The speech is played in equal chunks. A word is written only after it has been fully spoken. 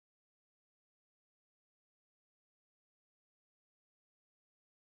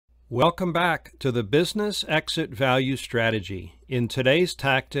Welcome back to the Business Exit Value Strategy. In today's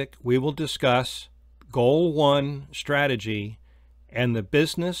tactic, we will discuss Goal 1 strategy and the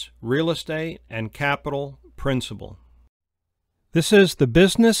business, real estate, and capital principle. This is the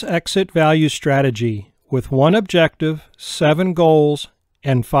Business Exit Value Strategy with one objective, 7 goals,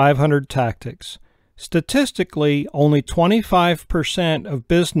 and 500 tactics. Statistically, only 25% of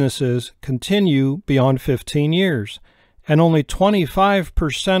businesses continue beyond 15 years. And only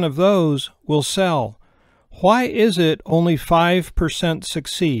 25% of those will sell. Why is it only 5%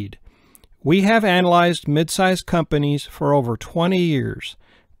 succeed? We have analyzed mid-sized companies for over 20 years.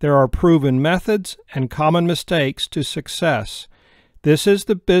 There are proven methods and common mistakes to success. This is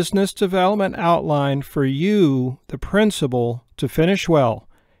the business development outline for you, the principal, to finish well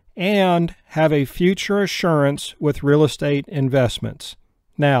and have a future assurance with real estate investments.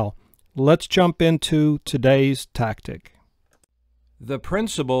 Now, let's jump into today's tactic. The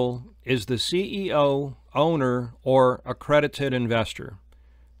principal is the CEO, owner, or accredited investor.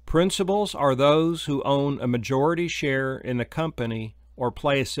 Principals are those who own a majority share in the company or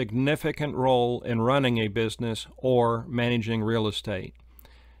play a significant role in running a business or managing real estate.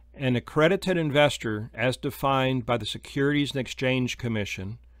 An accredited investor, as defined by the Securities and Exchange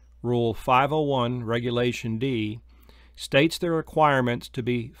Commission, Rule 501, Regulation D, states the requirements to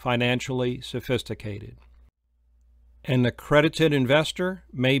be financially sophisticated. An accredited investor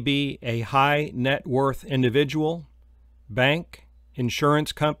may be a high net worth individual, bank,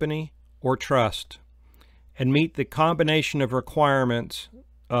 insurance company, or trust, and meet the combination of requirements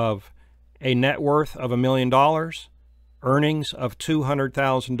of a net worth of $1 million, earnings of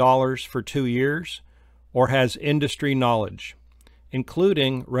 $200,000 for 2 years, or has industry knowledge,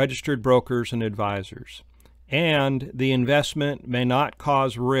 including registered brokers and advisors. And the investment may not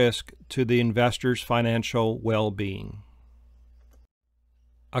cause risk to the investor's financial well-being.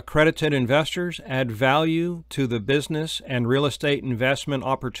 Accredited investors add value to the business and real estate investment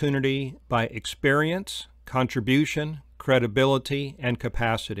opportunity by experience, contribution, credibility, and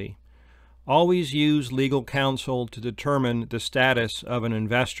capacity. Always use legal counsel to determine the status of an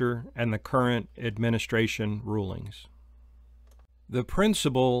investor and the current administration rulings. The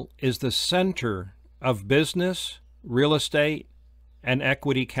principal is the center of business, real estate, and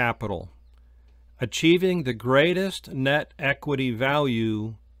equity capital. Achieving the greatest net equity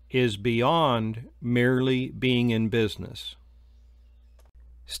value is beyond merely being in business.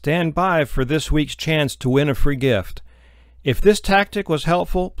 Stand by for this week's chance to win a free gift. If this tactic was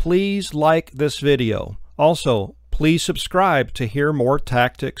helpful, please like this video. Also, please subscribe to hear more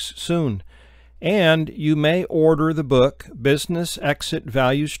tactics soon. And you may order the book, Business Exit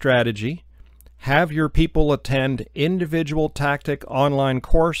Value Strategy, have your people attend individual tactic online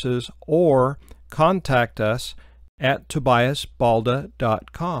courses, or contact us at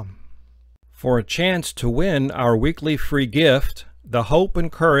tobiasbalda.com. For a chance to win our weekly free gift, the Hope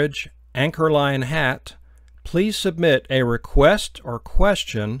and Courage Anchor Line hat, please submit a request or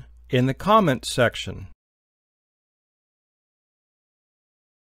question in the comments section.